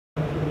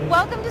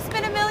welcome to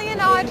Spin a Million,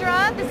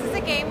 Audra. This is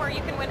a game where you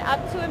can win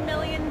up to $1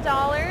 million.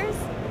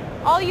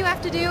 All you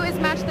have to do is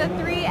match the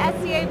 3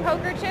 SCA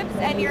poker chips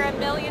and you're $1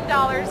 million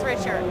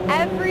richer.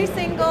 Every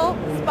single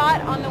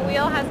spot on the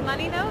wheel has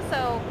money though,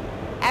 so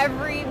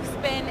every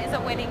spin is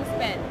a winning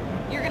spin.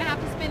 You're going to have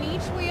to spin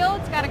each wheel.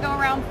 It's got to go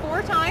around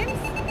 4 times,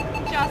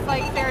 just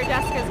like Sarah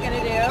Jessica's going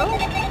to do.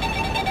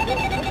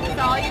 That's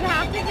all you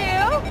have to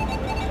do.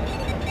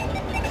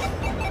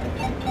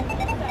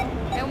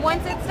 And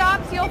once it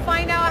stops, you'll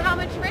find out how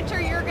much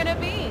richer you're going to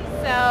be.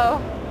 So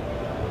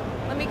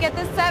let me get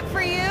this set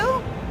for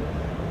you.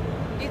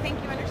 Do you think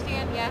you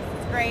understand? Yes,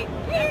 it's great.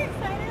 Are you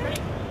excited?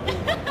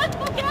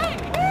 Okay.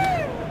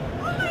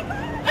 Oh my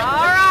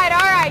God.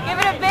 All right. Give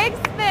it a big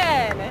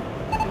spin.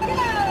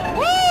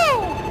 Woo!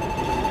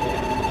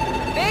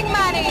 Big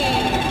money.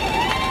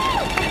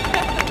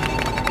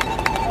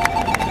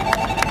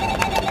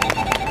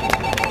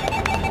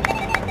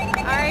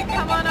 All right,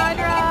 come on,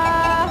 Audra.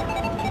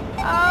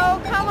 Oh,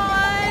 come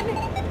on.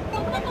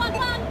 Come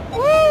on.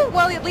 Woo!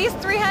 Well, at least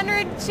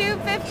 300,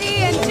 250,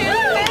 and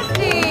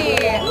 250.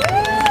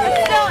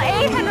 That's still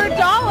 $800.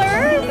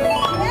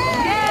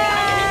 Yay!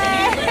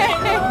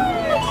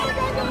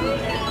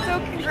 So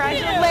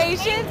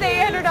congratulations,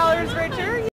 $800 richer.